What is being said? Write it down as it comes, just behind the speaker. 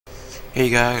Hey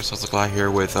guys, Zelda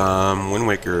here with Wind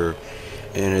Waker,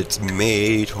 and it's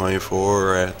May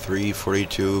 24 at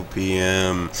 3:42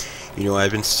 p.m. You know,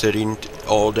 I've been sitting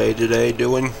all day today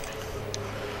doing.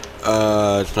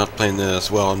 It's not playing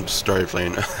this. Well, I'm just started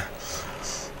playing.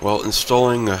 Well,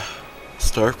 installing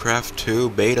StarCraft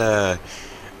 2 beta,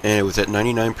 and it was at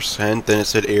 99%. Then it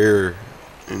said error,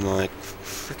 and like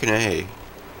freaking A.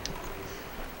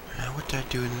 What did I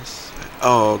do in this?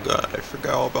 Oh god, I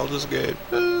forgot all about this game.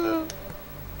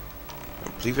 I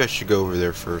believe I should go over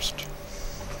there first,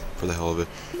 for the hell of it.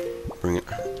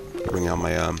 Bring out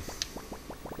my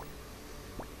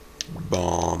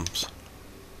bombs.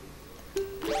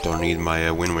 Don't need my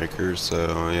Wind Waker,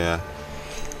 so yeah.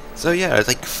 So yeah, it's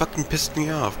like fucking pissed me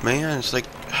off, man. It's like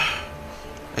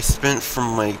I spent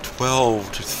from like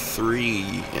 12 to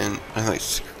 3, and I'm like,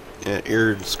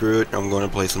 yeah, screw it. I'm going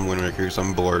to play some Wind Waker because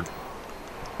I'm bored.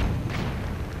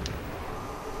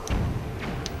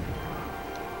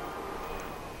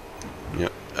 Yeah,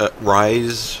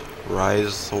 rise,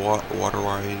 water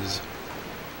rise.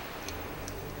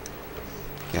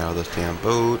 Get out of this damn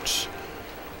boat.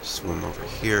 Swim over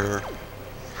here.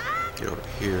 Get over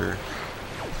here.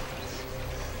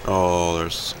 Oh,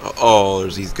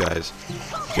 there's these guys.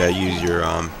 You gotta use your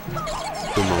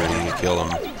boomerang to kill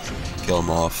them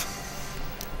off.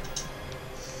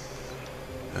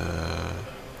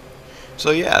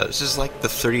 So yeah, this is like the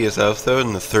 30th episode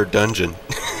in the 3rd dungeon.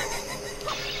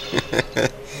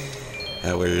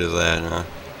 How weird is that,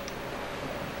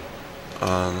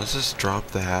 huh? Let's just drop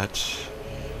that.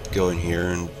 Go in here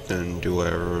and then do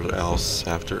whatever else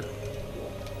after.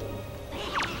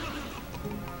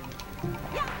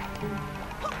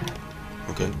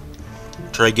 Okay.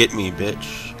 Try get me,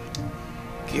 bitch.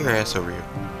 Get your ass over here.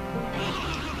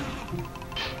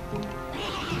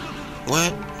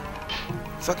 What?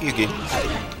 Fuck you, game.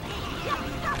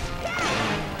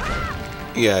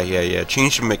 Yeah.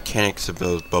 Change the mechanics of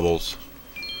those bubbles.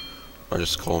 Or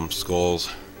just call them skulls.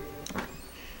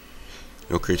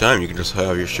 No create time, you can just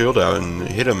have your shield out and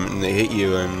hit them, and they hit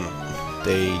you, and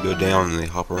they go down and they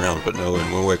hop around. But no,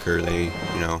 in Wind Waker, they,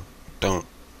 you know, don't.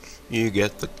 You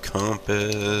get the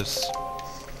compass.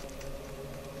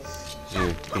 Is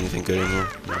there anything good in here?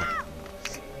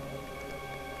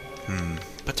 No.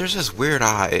 But there's this weird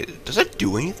eye. Does it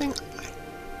do anything? I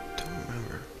don't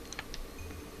remember.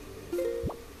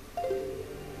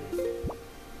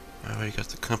 I already got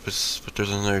the compass, but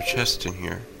there's another chest in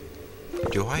here.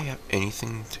 Do I have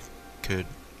anything to could?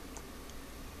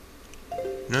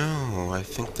 No, I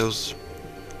think those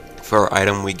for our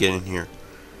item we get in here.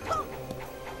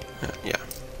 Yeah.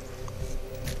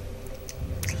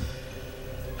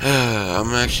 I'm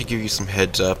gonna actually give you some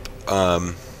heads up.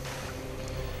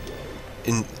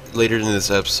 Later in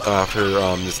this episode, after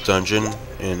this dungeon,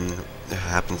 and it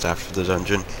happens after the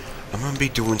dungeon, I'm gonna be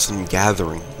doing some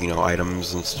gathering, you know,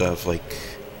 items and stuff like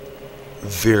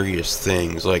various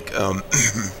things, like how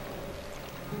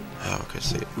can I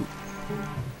say it?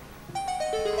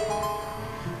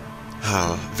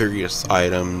 Various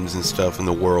items and stuff in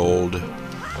the world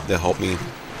that help me.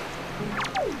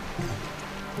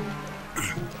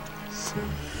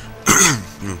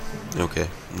 Okay,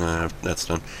 nah, that's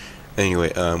done.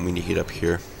 Anyway, we need to get up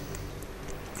here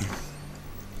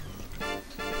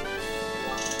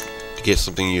to get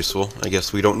something useful. I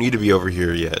guess we don't need to be over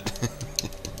here yet.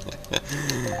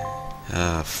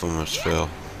 Almost fell.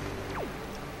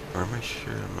 Or am I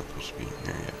sure I'm not supposed to be in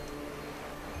here yet?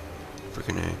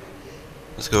 Freaking A.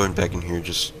 Let's go back in here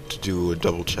just to do a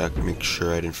double check to make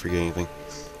sure I didn't forget anything.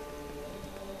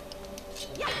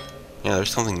 Yeah, there's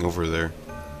something over there.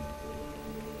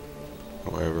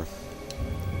 Whatever.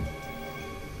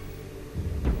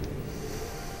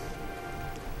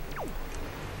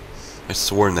 I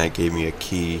sworn that gave me a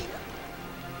key.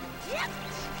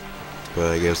 But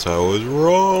I guess I was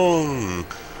wrong.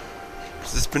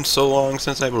 It's been so long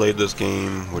since I played this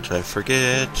game, which I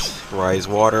forget. Rise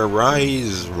water,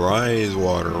 rise! Rise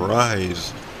water,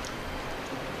 rise!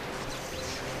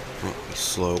 Oh, be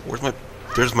slow.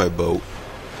 There's my boat.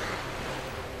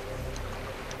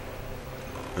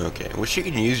 Okay, I wish you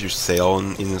could use your sail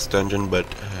in this dungeon, but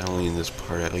only in this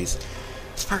part at least.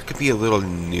 This part could be a little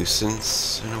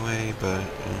nuisance in a way, but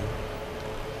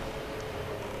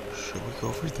should we go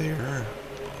over there?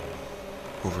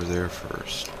 Over there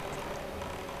first.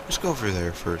 Let's go over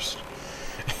there first.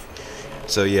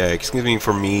 So yeah, excuse me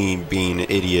for me being an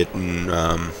idiot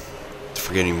and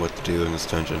forgetting what to do in this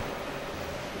dungeon.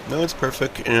 No, it's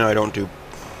perfect, and I don't do.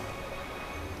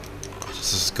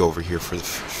 Let's just go over here for the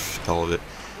hell of it.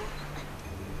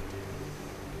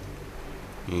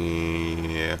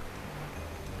 Yeah.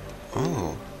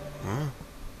 Oh. Huh.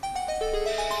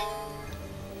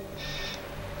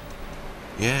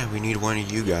 Yeah, we need one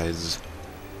of you guys.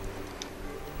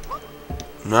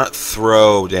 Not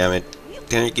throw, damn it.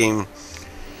 Damn it, game.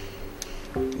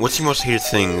 What's the most hated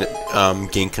thing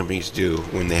that game companies do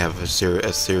when they have a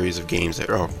series of games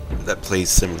that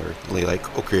plays similarly, like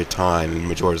Ocarina of Time and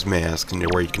Majora's Mask, and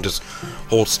where you can just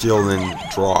hold still and then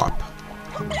drop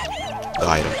the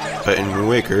item. But in Wind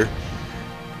Waker,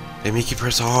 they make you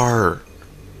press R.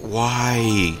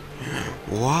 Why?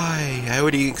 Why? I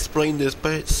already explained this,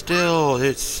 but still,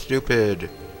 it's stupid.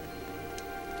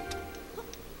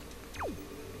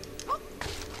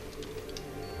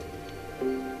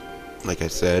 Like I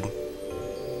said.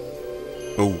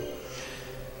 Oh.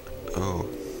 Oh.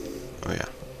 Oh yeah.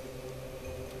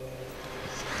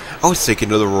 I was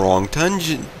thinking of the wrong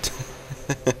dungeon.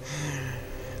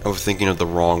 I was thinking of the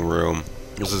wrong room.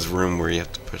 This is a room where you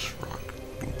have to push rock.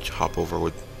 Hop over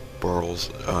with barrels,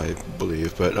 I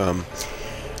believe. But,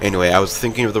 anyway, I was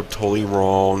thinking of the totally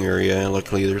wrong area.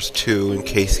 Luckily, there's two in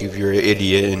case if you're an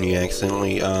idiot and you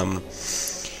accidentally,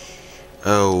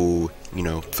 oh, you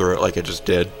know, throw it like I just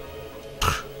did.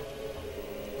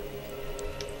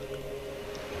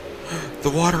 The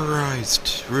water rose.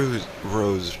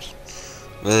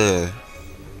 Ugh.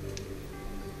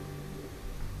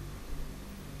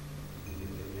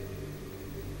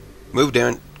 Move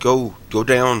down. Go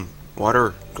down.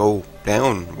 Water, go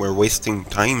down. We're wasting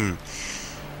time.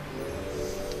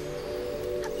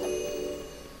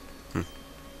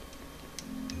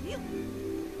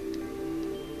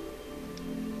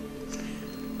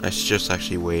 That's just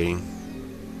actually waiting.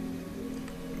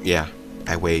 Yeah,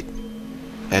 I wait.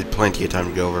 I had plenty of time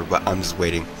to go over, but I'm just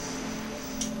waiting.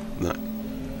 No.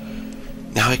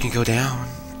 Now I can go down.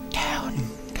 Down.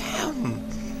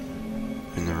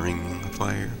 In the ring of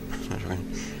fire.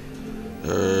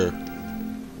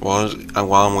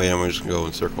 While I'm waiting, I'm just gonna go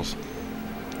in circles.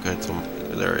 Okay, so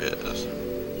there it is.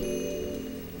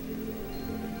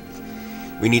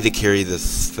 We need to carry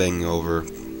this thing over.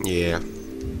 Yeah.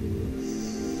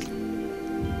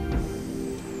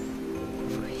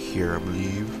 Over here, I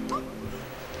believe.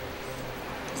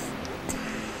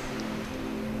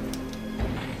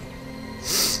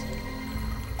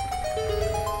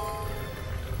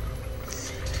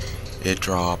 It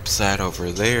drops that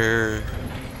over there.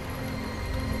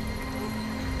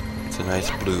 It's a nice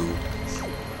blue.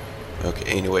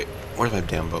 Okay, anyway, where's my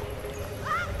damn boat?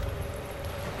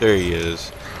 There he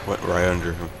is. Went right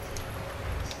under him.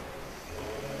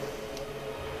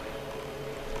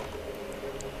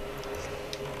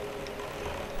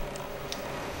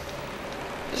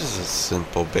 This is a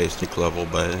simple basic level,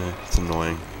 but it's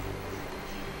annoying.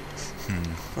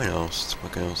 What else?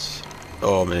 What else?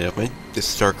 Oh man,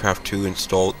 this StarCraft 2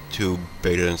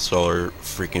 beta installer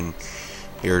freaking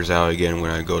airs out again when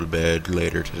I go to bed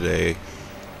later today.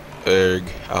 Ugh,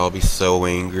 I'll be so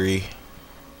angry.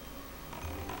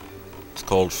 It's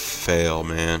called fail,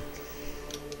 man.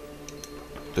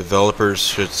 Developers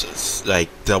should like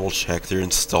double check their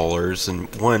installers. And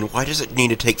one, why does it need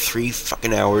to take 3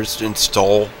 fucking hours to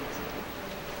install?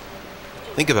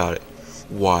 Think about it.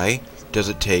 Why does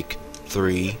it take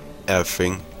 3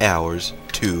 effing hours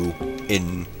to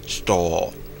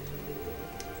install?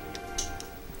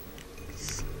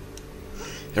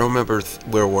 I don't remember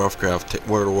World of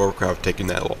Warcraft taking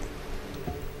that long.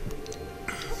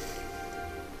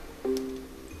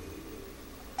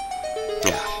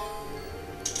 Yeah.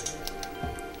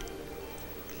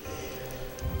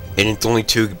 And it's only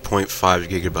 2.5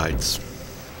 gigabytes.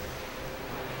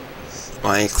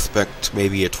 I expect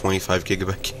maybe a 25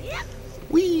 gigabyte.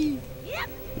 Whee!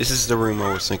 This is the room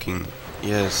I was thinking.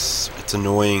 Yes, it's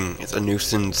annoying. It's a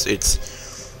nuisance. It's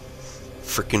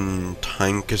freaking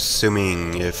time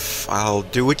consuming. If I'll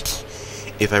do it,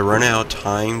 if I run out of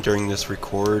time during this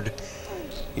record,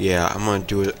 yeah, I'm gonna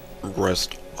do it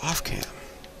rest off cam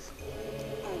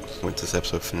once this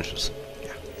episode finishes.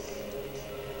 Yeah.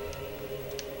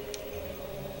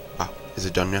 Wow, is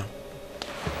it done now?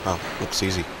 Wow, looks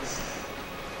easy.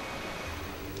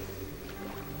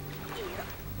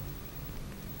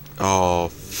 Oh,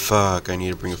 fuck, I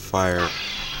need to bring a fire.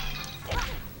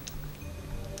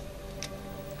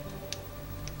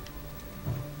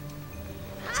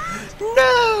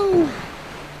 No!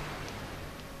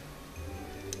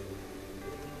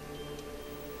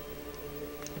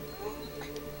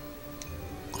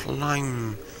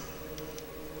 Climb.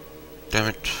 Damn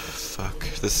it. Fuck.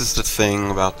 This is the thing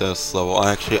about this level.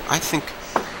 I think...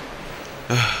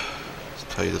 let's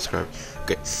tell you this crap.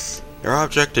 Okay. Your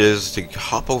object is to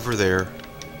hop over there,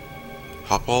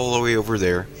 hop all the way over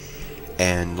there,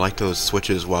 and light those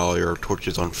switches while your torch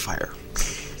is on fire.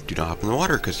 do not hop in the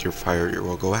water because your fire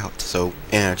will go out. So,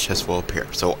 and a chest will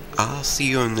appear. So, I'll see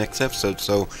you in the next episode.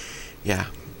 So, yeah,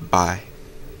 bye.